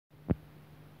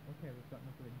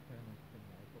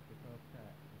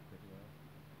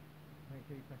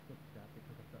press subscribe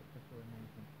because I've got a special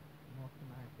announcement. Most of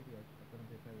my videos are going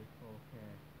to be very 4K.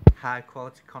 High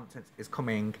quality content is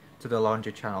coming to the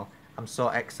Laundry channel. I'm so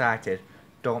excited.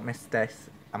 Don't miss this.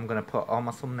 I'm going to put all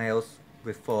my thumbnails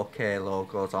with 4K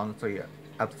logos on, so you're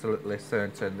absolutely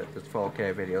certain that there's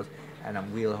 4K videos, and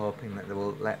I'm really hoping that they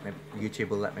will let me, YouTube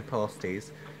will let me post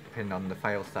these depending on the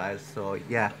file size. So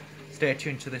yeah, stay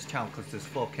tuned to this channel because there's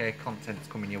 4K content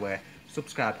coming your way.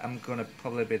 Subscribe. I'm going to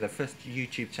probably be the first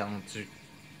YouTube channel to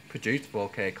produce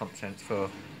 4K content for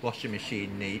washing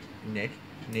machine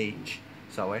niche.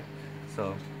 Sorry.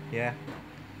 So yeah,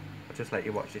 I'll just let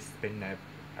you watch this spin now.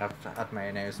 I've had my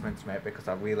announcement to make because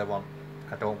I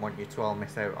don't want you to all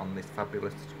miss out on this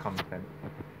fabulous content.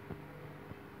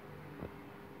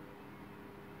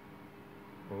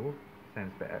 Oh,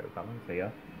 sounds a bit out of balance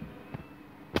here.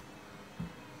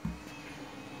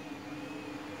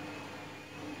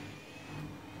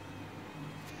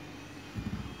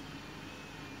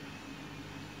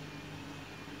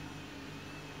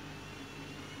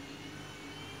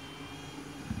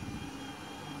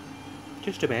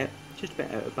 Just a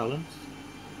bit out of balance.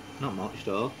 Not much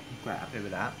though, I'm quite happy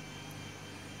with that.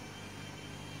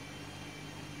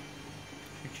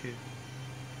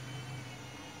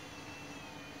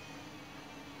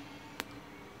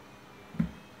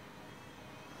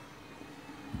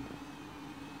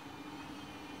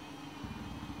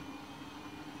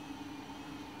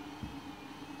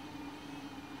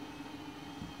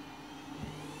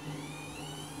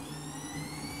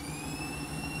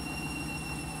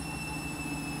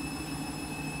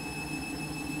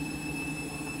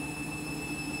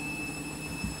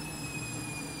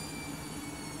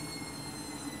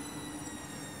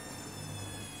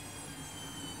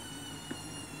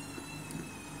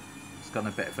 It's gone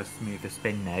a bit of a smoother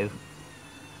spin now.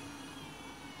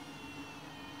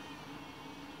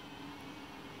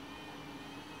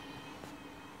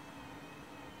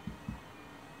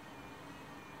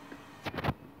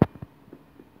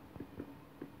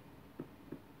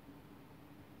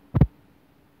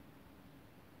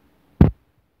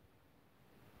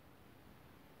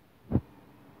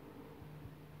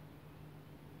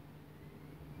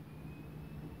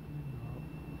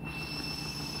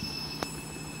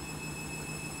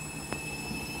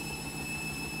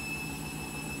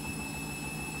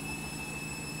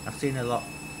 I've seen a lot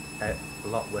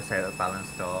worse out of balance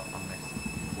though on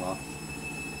this wash.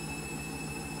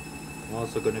 I'm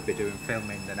also going to be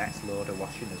filming the next load of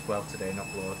washing as well today, not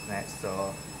loads next,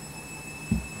 so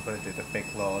I'm going to do the big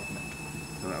load,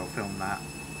 so I'll film that,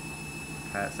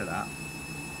 parts of that.